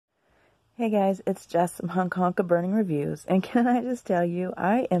Hey guys, it's Jess from Honka Burning Reviews, and can I just tell you,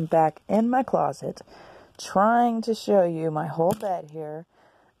 I am back in my closet trying to show you my whole bed here,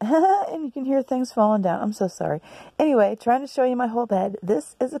 and you can hear things falling down. I'm so sorry. Anyway, trying to show you my whole bed.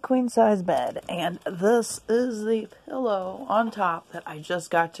 This is a queen size bed, and this is the pillow on top that I just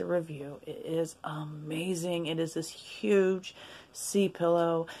got to review. It is amazing. It is this huge sea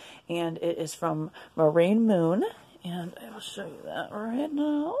pillow, and it is from Marine Moon, and I will show you that right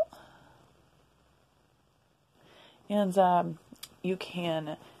now. And you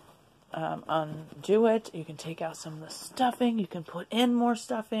can undo it. You can take out some of the stuffing. You can put in more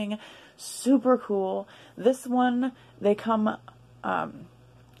stuffing. Super cool. This one, they come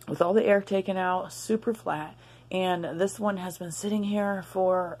with all the air taken out, super flat. And this one has been sitting here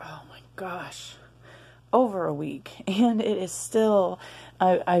for, oh my gosh, over a week. And it is still,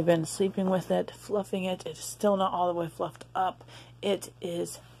 I've been sleeping with it, fluffing it. It's still not all the way fluffed up. It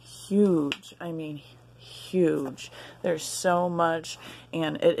is huge. I mean, huge. There's so much,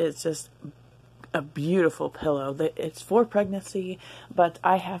 and it is just a beautiful pillow. It's for pregnancy, but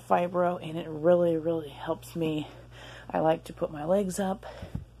I have fibro, and it really, really helps me. I like to put my legs up,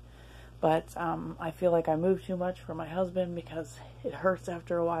 but I feel like I move too much for my husband because it hurts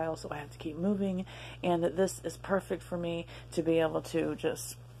after a while, so I have to keep moving, and this is perfect for me to be able to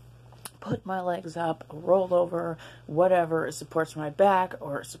just put my legs up, roll over, whatever. It supports my back,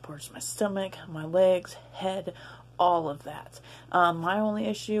 or it supports my stomach, my legs, head, all of that. My only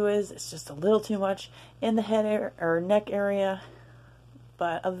issue is it's just a little too much in the head or neck area,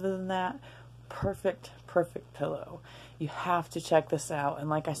 but other than that, perfect pillow. You have to check this out, and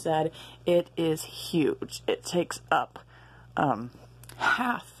like I said, it is huge. It takes up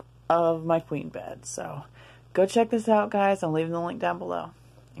half of my queen bed, so go check this out, guys. I'm leaving the link down below.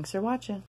 Thanks for watching.